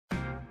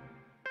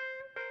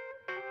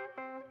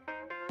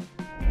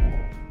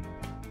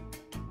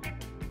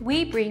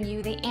we bring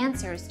you the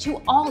answers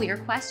to all your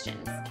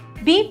questions.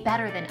 Be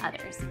better than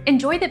others.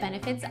 Enjoy the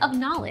benefits of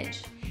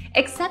knowledge.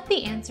 Accept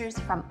the answers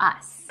from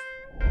us.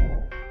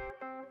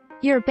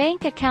 Your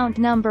bank account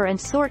number and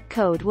sort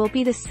code will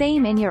be the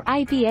same in your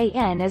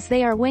IBAN as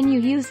they are when you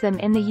use them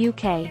in the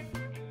UK.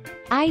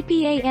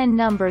 IBAN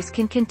numbers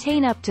can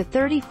contain up to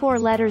 34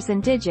 letters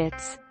and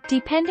digits,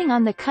 depending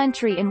on the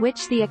country in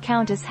which the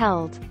account is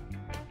held.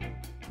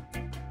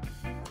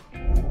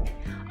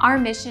 Our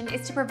mission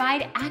is to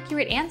provide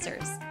accurate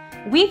answers.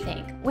 We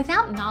think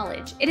without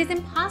knowledge, it is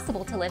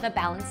impossible to live a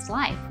balanced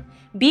life.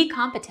 Be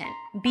competent,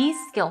 be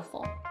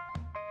skillful.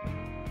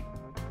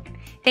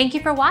 Thank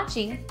you for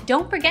watching.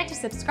 Don't forget to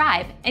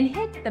subscribe and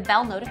hit the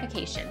bell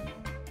notification.